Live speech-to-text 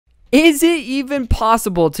Is it even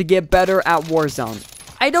possible to get better at Warzone?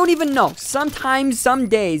 I don't even know. Sometimes, some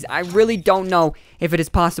days, I really don't know if it is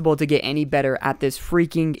possible to get any better at this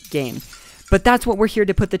freaking game. But that's what we're here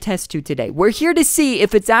to put the test to today. We're here to see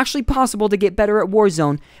if it's actually possible to get better at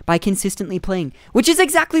Warzone by consistently playing, which is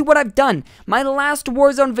exactly what I've done. My last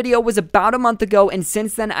Warzone video was about a month ago, and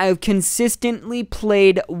since then I have consistently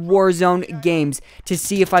played Warzone games to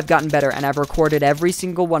see if I've gotten better, and I've recorded every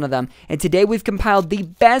single one of them. And today we've compiled the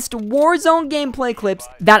best Warzone gameplay clips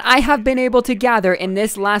that I have been able to gather in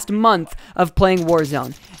this last month of playing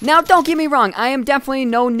Warzone. Now, don't get me wrong, I am definitely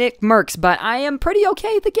no Nick Mercs, but I am pretty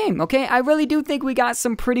okay at the game, okay? I really do think we got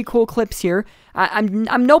some pretty cool clips here.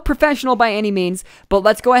 I'm no professional by any means, but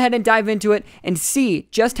let's go ahead and dive into it and see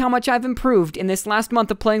just how much I've improved in this last month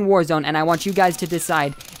of playing Warzone, and I want you guys to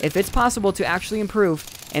decide if it's possible to actually improve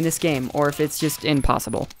in this game, or if it's just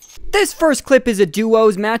impossible. This first clip is a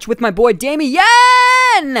duos match with my boy Damien!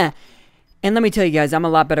 And let me tell you guys, I'm a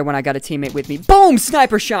lot better when I got a teammate with me. Boom!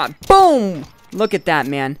 Sniper shot! Boom! Look at that,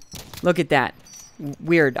 man. Look at that.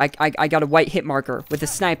 Weird. I got a white hit marker with a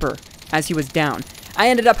sniper as he was down. I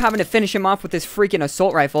ended up having to finish him off with this freaking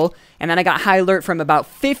assault rifle, and then I got high alert from about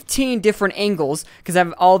 15 different angles because I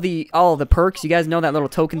have all the perks. You guys know that little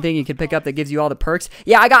token thing you can pick up that gives you all the perks?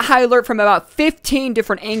 Yeah, I got high alert from about 15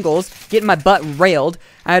 different angles, getting my butt railed.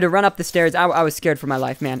 I had to run up the stairs. I was scared for my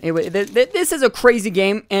life, man. This is a crazy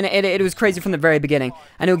game, and it was crazy from the very beginning.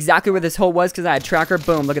 I knew exactly where this hole was because I had tracker.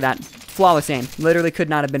 Boom, look at that. Flawless aim. Literally could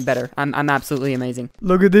not have been better. I'm absolutely amazing.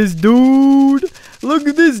 Look at this dude. Look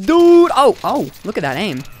at this dude. Oh, look at that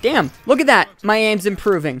aim. Damn, look at that. My aim's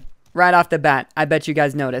improving right off the bat. I bet you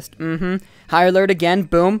guys noticed. High alert again.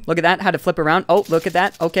 Boom. Look at that. Had to flip around. Oh, look at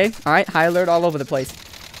that. Okay. All right. High alert all over the place.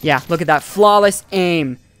 Yeah, look at that. Flawless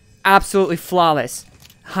aim. Absolutely flawless.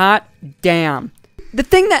 Hot damn. The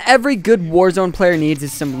thing that every good Warzone player needs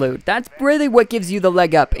is some loot. That's really what gives you the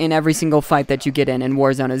leg up in every single fight that you get in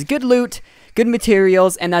Warzone is good loot, good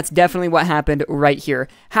materials, and that's definitely what happened right here.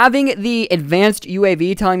 Having the advanced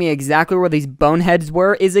UAV telling me exactly where these boneheads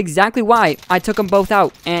were is exactly why I took them both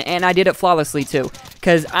out, and I did it flawlessly too.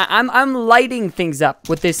 Because I'm lighting things up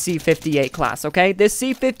with this C58 class, okay? This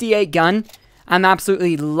C58 gun, I'm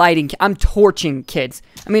absolutely lighting, I'm torching kids.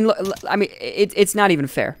 I mean, it's not even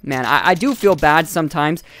fair, man. I do feel bad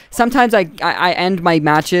sometimes. Sometimes I end my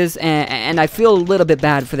matches and I feel a little bit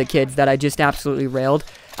bad for the kids that I just absolutely railed.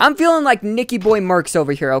 I'm feeling like Nicky Boy Mercs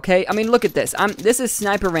over here, okay? I mean, look at this. This is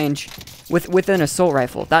sniper range with an assault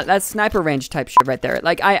rifle. That's sniper range type shit right there.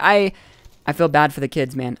 Like, I feel bad for the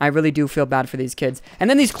kids, man. I really do feel bad for these kids. And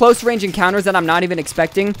then these close range encounters that I'm not even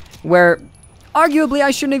expecting, where arguably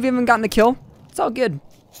I shouldn't have even gotten the kill. It's all good.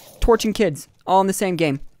 Torching kids. All in the same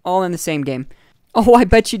game. All in the same game. Oh, I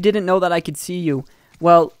bet you didn't know that I could see you.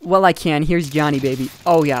 Well, I can. Here's Johnny, baby.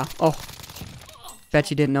 Oh, yeah. Oh. Bet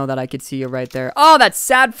you didn't know that I could see you right there. Oh, that's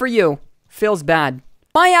sad for you. Feels bad.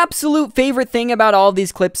 My absolute favorite thing about all of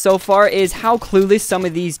these clips so far is how clueless some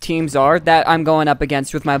of these teams are that I'm going up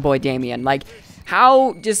against with my boy Damien. Like,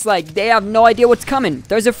 how just like they have no idea what's coming.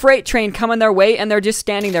 There's a freight train coming their way and they're just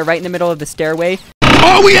standing there right in the middle of the stairway.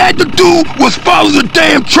 All we had to do was follow the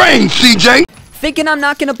damn train, CJ! Thinking I'm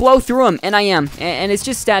not gonna blow through them, and I am. And it's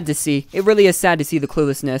just sad to see. It really is sad to see the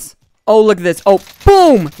cluelessness. Oh, look at this. Oh,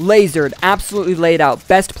 boom! Lasered. Absolutely laid out.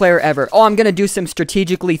 Best player ever. Oh, I'm gonna do some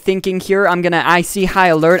strategically thinking here. I see high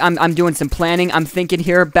alert. I'm doing some planning. I'm thinking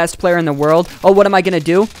here. Best player in the world. Oh, what am I gonna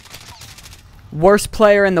do? Worst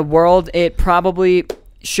player in the world. It probably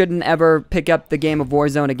shouldn't ever pick up the game of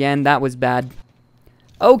Warzone again. That was bad.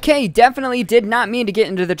 Okay, definitely did not mean to get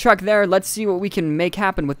into the truck there. Let's see what we can make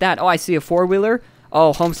happen with that. Oh, I see a four-wheeler.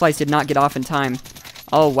 Oh, Home Slice did not get off in time.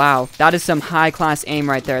 Oh, wow. That is some high-class aim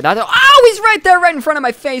right there. Oh, he's right there, right in front of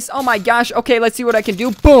my face. Oh, my gosh. Okay, let's see what I can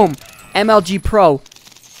do. Boom. MLG Pro.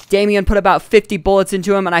 Damien put about 50 bullets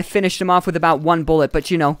into him, and I finished him off with about 1 bullet.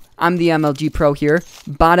 But, you know, I'm the MLG Pro here.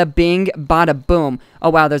 Bada bing, bada boom. Oh,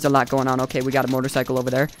 wow, there's a lot going on. Okay, we got a motorcycle over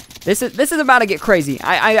there. This is about to get crazy.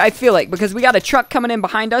 I feel like, because we got a truck coming in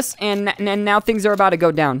behind us, and now things are about to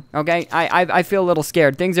go down, okay? I feel a little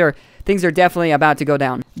scared. Things are definitely about to go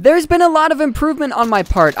down. There's been a lot of improvement on my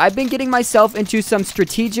part. I've been getting myself into some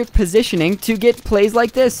strategic positioning to get plays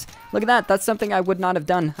like this. Look at that. That's something I would not have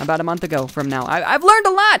done about a month ago from now. I've learned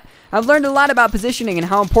a lot. I've learned a lot about positioning and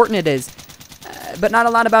how important it is. But not a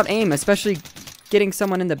lot about aim, especially getting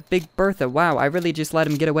someone in the big Bertha. Wow, I really just let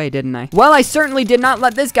him get away, didn't I? Well, I certainly did not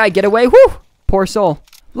let this guy get away. Whew! Poor soul.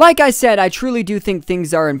 Like I said, I truly do think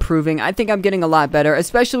things are improving. I think I'm getting a lot better,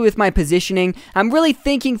 especially with my positioning. I'm really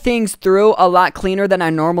thinking things through a lot cleaner than I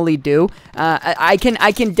normally do. I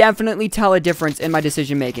can definitely tell a difference in my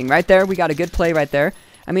decision making. Right there, we got a good play right there.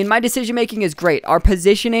 I mean, my decision making is great. Our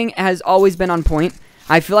positioning has always been on point.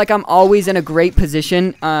 I feel like I'm always in a great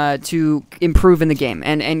position to improve in the game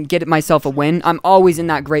and get myself a win. I'm always in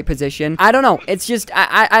that great position. I don't know. It's just,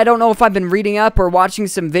 I don't know if I've been reading up or watching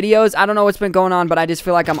some videos. I don't know what's been going on, but I just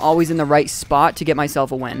feel like I'm always in the right spot to get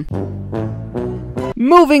myself a win.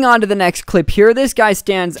 Moving on to the next clip here. This guy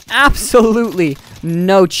stands absolutely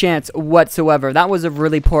no chance whatsoever. That was a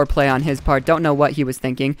really poor play on his part. Don't know what he was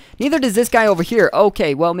thinking. Neither does this guy over here.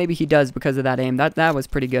 Okay, well, maybe he does because of that aim. That was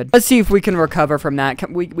pretty good. Let's see if we can recover from that.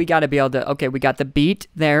 We got to be able to... Okay, we got the beat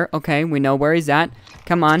there. Okay, we know where he's at.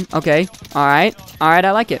 Come on. Okay. All right. All right,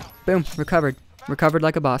 I like it. Boom. Recovered. Recovered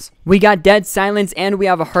like a boss. We got dead silence, and we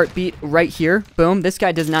have a heartbeat right here. Boom. This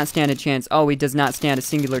guy does not stand a chance. Oh, he does not stand a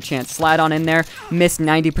singular chance. Slide on in there. Miss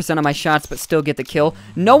 90% of my shots, but still get the kill.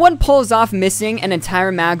 No one pulls off missing an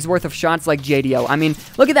entire mag's worth of shots like Jdyo. I mean,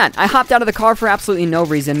 look at that. I hopped out of the car for absolutely no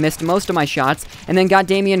reason, missed most of my shots, and then got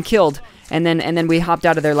Damien killed. And then we hopped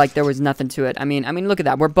out of there like there was nothing to it. I mean, look at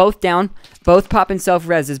that. We're both down, both popping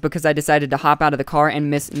self-reses because I decided to hop out of the car and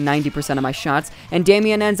miss 90% of my shots. And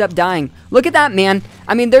Damien ends up dying. Look at that, man.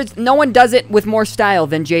 I mean, no one does it with more style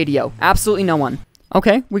than Jdyo. Absolutely no one.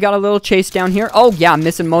 Okay, we got a little chase down here. Oh, yeah,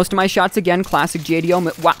 missing most of my shots again. Classic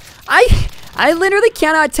Jdyo. Wow. I literally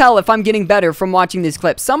cannot tell if I'm getting better from watching these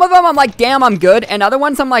clips. Some of them I'm like, damn, I'm good. And other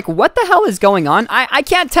ones I'm like, what the hell is going on? I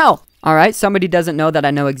can't tell. All right, somebody doesn't know that I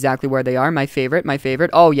know exactly where they are. My favorite.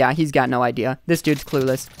 Oh, yeah, he's got no idea. This dude's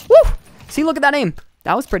clueless. Woo! See, look at that aim.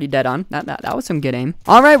 That was pretty dead on. That was some good aim.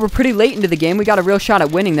 All right, we're pretty late into the game. We got a real shot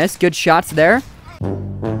at winning this. Good shots there.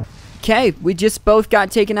 Okay, we just both got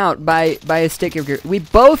taken out by a sticker grenade. We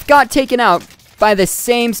both got taken out by the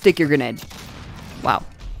same sticker grenade. Wow.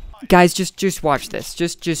 Guys, just watch this.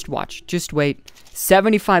 Just watch. Just wait.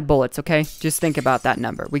 75 bullets, okay? Just think about that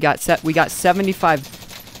number. We got 75...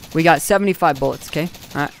 We got 75 bullets, okay?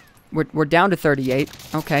 We're down to 38.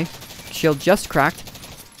 Okay. Shield just cracked.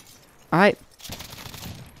 Alright.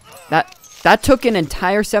 That took an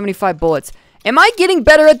entire 75 bullets. Am I getting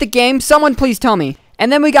better at the game? Someone please tell me.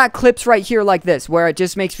 And then we got clips right here like this, where it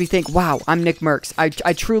just makes me think, wow, I'm Nick Merckx.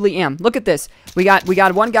 I truly am. Look at this. We got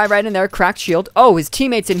one guy right in there, cracked shield. Oh, his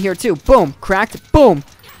teammate's in here too. Boom. Cracked. Boom.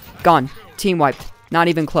 Gone. Team wiped. Not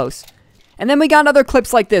even close. And then we got other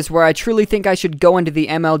clips like this where I truly think I should go into the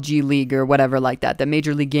MLG League or whatever like that, the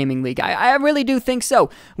Major League Gaming League. I really do think so.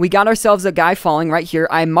 We got ourselves a guy falling right here.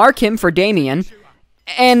 I mark him for Damien,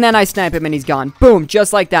 and then I snipe him and he's gone. Boom,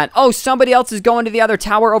 just like that. Oh, somebody else is going to the other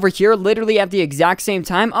tower over here literally at the exact same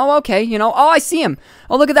time. Oh, okay, you know. Oh, I see him.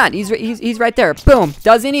 Oh, look at that. He's right there. Boom.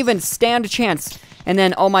 Doesn't even stand a chance. And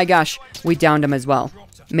then, oh my gosh, we downed him as well.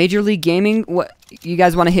 Major League Gaming, what? You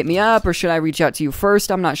guys want to hit me up or should I reach out to you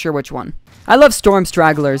first? I'm not sure which one. I love Storm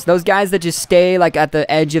Stragglers, those guys that just stay like at the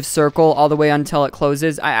edge of circle all the way until it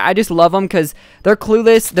closes. I just love them because they're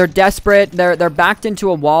clueless, they're desperate, they're backed into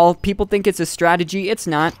a wall. People think it's a strategy. It's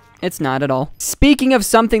not. It's not at all. Speaking of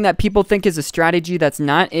something that people think is a strategy that's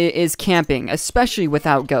not, is camping, especially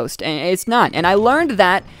without Ghost. And it's not. And I learned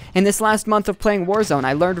that in this last month of playing Warzone.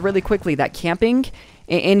 I learned really quickly that camping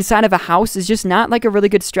inside of a house is just not like a really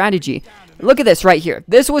good strategy. Look at this right here.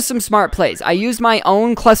 This was some smart plays. I used my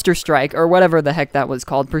own cluster strike, or whatever the heck that was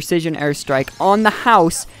called, precision airstrike, on the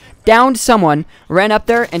house, downed someone, ran up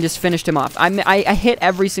there, and just finished him off. I hit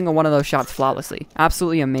every single one of those shots flawlessly.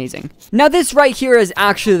 Absolutely amazing. Now this right here is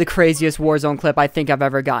actually the craziest Warzone clip I think I've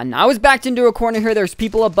ever gotten. I was backed into a corner here. There's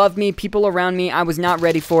people above me, people around me. I was not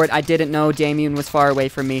ready for it. I didn't know Damien was far away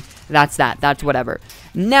from me. That's that. That's whatever.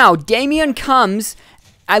 Now, Damien comes...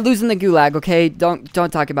 I lose in the gulag, okay? Don't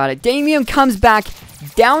talk about it. Damien comes back,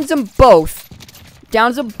 downs them both,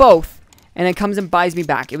 and then comes and buys me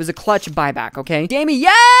back. It was a clutch buyback, okay?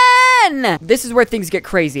 Damien! This is where things get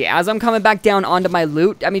crazy. As I'm coming back down onto my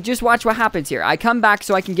loot, I mean, just watch what happens here. I come back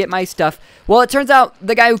so I can get my stuff. Well, it turns out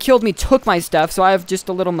the guy who killed me took my stuff, so I have just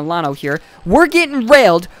a little Milano here. We're getting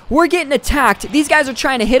railed. We're getting attacked. These guys are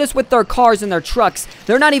trying to hit us with their cars and their trucks.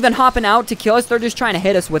 They're not even hopping out to kill us. They're just trying to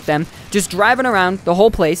hit us with them. Just driving around the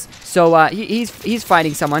whole place. So, he's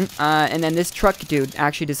fighting someone. And then this truck dude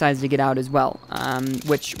actually decides to get out as well.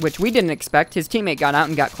 Which we didn't expect. His teammate got out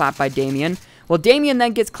and got clapped by Damien. Well, Damien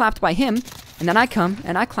then gets clapped by him, and then I come,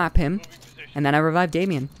 and I clap him, and then I revive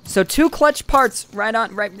Damien. So 2 clutch parts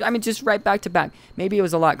just right back to back. Maybe it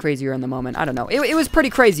was a lot crazier in the moment. I don't know. It was pretty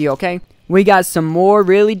crazy, okay? We got some more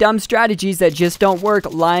really dumb strategies that just don't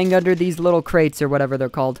work lying under these little crates or whatever they're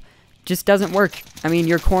called. Just doesn't work. I mean,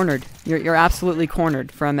 you're cornered. You're absolutely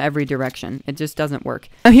cornered from every direction. It just doesn't work.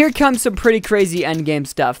 Now here comes some pretty crazy endgame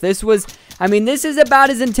stuff. This is about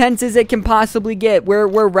as intense as it can possibly get. We're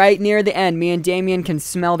right near the end. Me and Damien can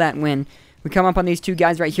smell that win. We come up on these two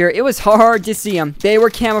guys right here. It was hard to see them. They were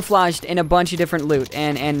camouflaged in a bunch of different loot,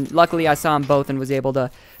 and luckily I saw them both and was able to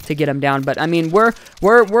get them down. But I mean, we're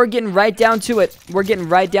getting right down to it. We're getting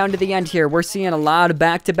right down to the end here. We're seeing a lot of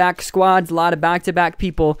back-to-back squads, a lot of back-to-back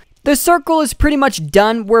people. The circle is pretty much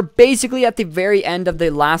done. We're basically at the very end of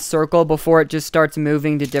the last circle before it just starts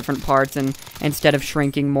moving to different parts and instead of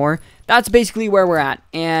shrinking more. That's basically where we're at,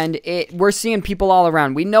 and we're seeing people all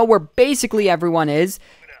around. We know where basically everyone is,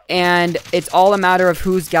 and it's all a matter of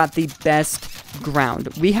who's got the best ground.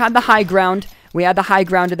 We had the high ground. We had the high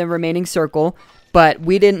ground in the remaining circle, but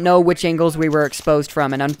we didn't know which angles we were exposed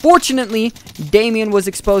from. And unfortunately, Damien was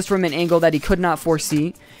exposed from an angle that he could not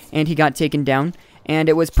foresee, and he got taken down. And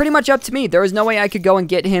it was pretty much up to me. There was no way I could go and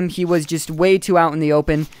get him. He was just way too out in the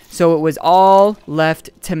open, so it was all left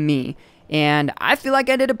to me. And I feel like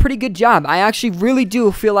I did a pretty good job. I actually really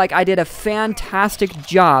do feel like I did a fantastic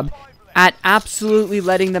job at absolutely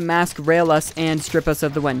letting the mask rail us and strip us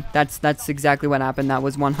of the win. That's exactly what happened. That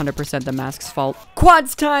was 100% the mask's fault.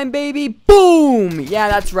 Quads time, baby! Boom! Yeah,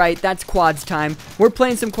 that's right. That's quads time. We're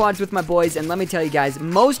playing some quads with my boys, and let me tell you guys,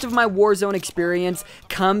 most of my Warzone experience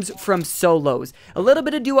comes from solos. A little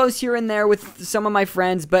bit of duos here and there with some of my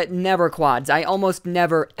friends, but never quads. I almost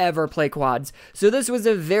never, ever play quads. So this was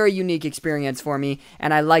a very unique experience for me,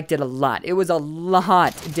 and I liked it a lot. It was a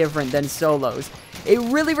lot different than solos. It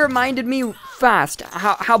really reminded me fast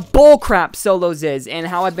how bullcrap solos is, and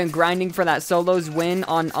how I've been grinding for that solos win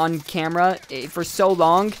on camera for so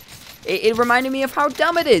long. It reminded me of how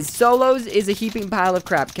dumb it is. Solos is a heaping pile of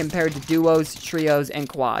crap compared to duos, trios, and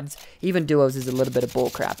quads. Even duos is a little bit of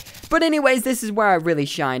bullcrap. But anyways, this is where I really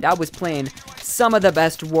shined. I was playing some of the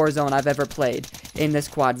best Warzone I've ever played in this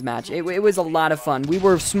quads match. It was a lot of fun. We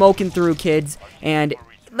were smoking through kids, and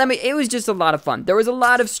it was just a lot of fun. There was a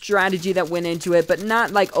lot of strategy that went into it, but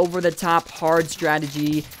not like over the top hard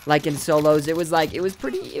strategy like in solos. It was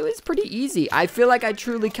pretty easy. I feel like I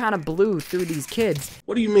truly kind of blew through these kids.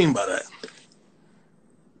 What do you mean by that?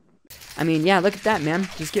 I mean, yeah, look at that, man.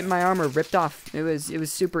 Just getting my armor ripped off. It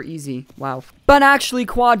was super easy. Wow. But actually,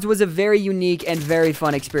 quads was a very unique and very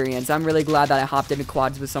fun experience. I'm really glad that I hopped into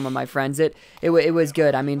quads with some of my friends. It was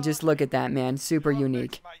good. I mean, just look at that, man. Super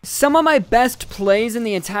unique. Some of my best plays in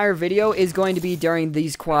the entire video is going to be during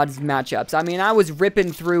these quads matchups. I mean, I was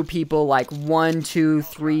ripping through people like 1, 2,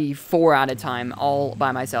 3, 4 at a time, all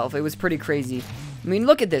by myself. It was pretty crazy. I mean,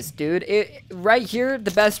 look at this, dude. Right here,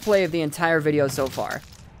 the best play of the entire video so far.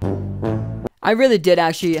 I really did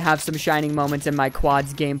actually have some shining moments in my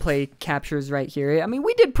quads gameplay captures right here. I mean,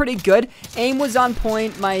 we did pretty good. Aim was on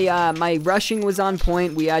point. My rushing was on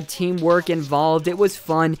point. We had teamwork involved. It was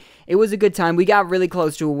fun. It was a good time. We got really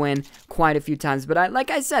close to a win quite a few times. But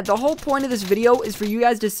like I said, the whole point of this video is for you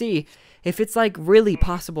guys to see if it's like really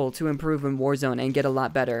possible to improve in Warzone and get a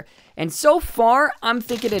lot better. And so far, I'm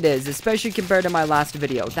thinking it is, especially compared to my last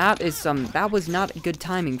video. That was not good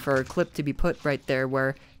timing for a clip to be put right there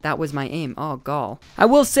where that was my aim. Oh, gall. I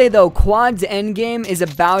will say though, quads endgame is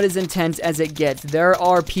about as intense as it gets. There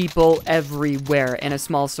are people everywhere in a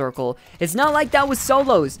small circle. It's not like that with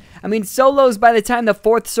solos. I mean, solos, by the time the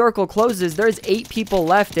 4th circle closes, there's 8 people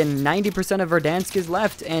left and 90% of Verdansk is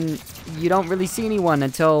left, and you don't really see anyone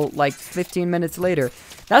until like 15 minutes later.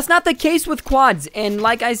 That's not the case with quads, and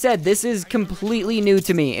like I said, this is completely new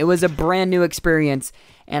to me. It was a brand new experience,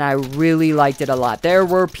 and I really liked it a lot. There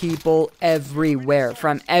were people everywhere,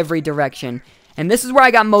 from every direction. And this is where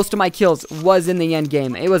I got most of my kills, was in the end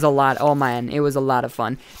game. It was a lot, oh man, it was a lot of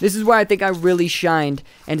fun. This is where I think I really shined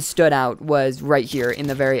and stood out, was right here in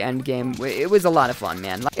the very end game. It was a lot of fun,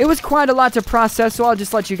 man. It was quite a lot to process, so I'll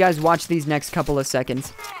just let you guys watch these next couple of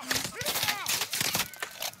seconds.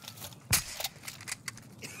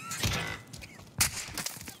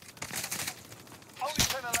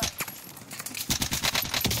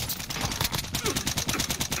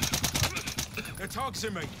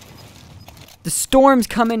 The storm's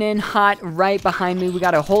coming in hot right behind me. We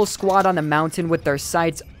got a whole squad on the mountain with their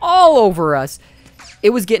sights all over us. It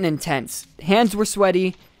was getting intense. Hands were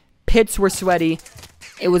sweaty. Pits were sweaty.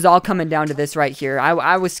 It was all coming down to this right here.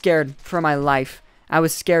 I was scared for my life. I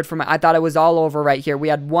thought it was all over right here. We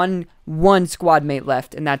had one squad mate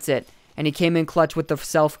left, and that's it. And he came in clutch with the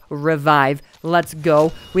self-revive. Let's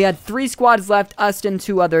go. We had 3 squads left, us and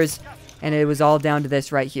 2 others. And it was all down to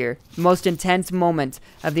this right here. The most intense moment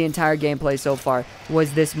of the entire gameplay so far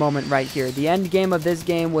was this moment right here. The end game of this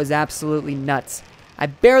game was absolutely nuts. I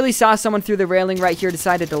barely saw someone through the railing right here,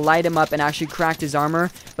 decided to light him up and actually cracked his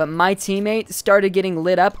armor. But my teammate started getting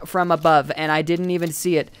lit up from above, and I didn't even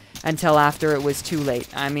see it until after it was too late.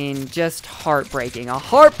 I mean, just heartbreaking. A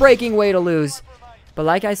heartbreaking way to lose. But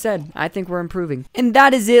like I said, I think we're improving. And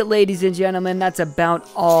that is it, ladies and gentlemen. That's about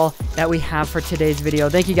all that we have for today's video.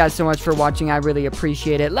 Thank you guys so much for watching. I really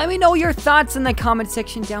appreciate it. Let me know your thoughts in the comment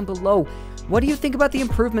section down below. What do you think about the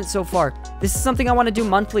improvements so far? This is something I want to do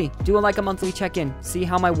monthly. Do like a monthly check-in. See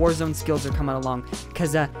how my Warzone skills are coming along.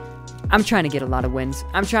 Because, I'm trying to get a lot of wins.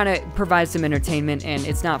 I'm trying to provide some entertainment, and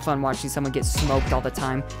it's not fun watching someone get smoked all the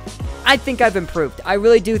time. I think I've improved. I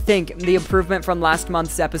really do think the improvement from last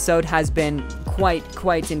month's episode has been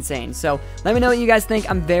quite insane. So let me know what you guys think.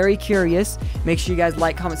 I'm very curious. Make sure you guys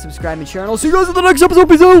like, comment, subscribe, and share, and I'll see you guys in the next episode.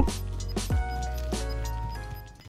 Peace out!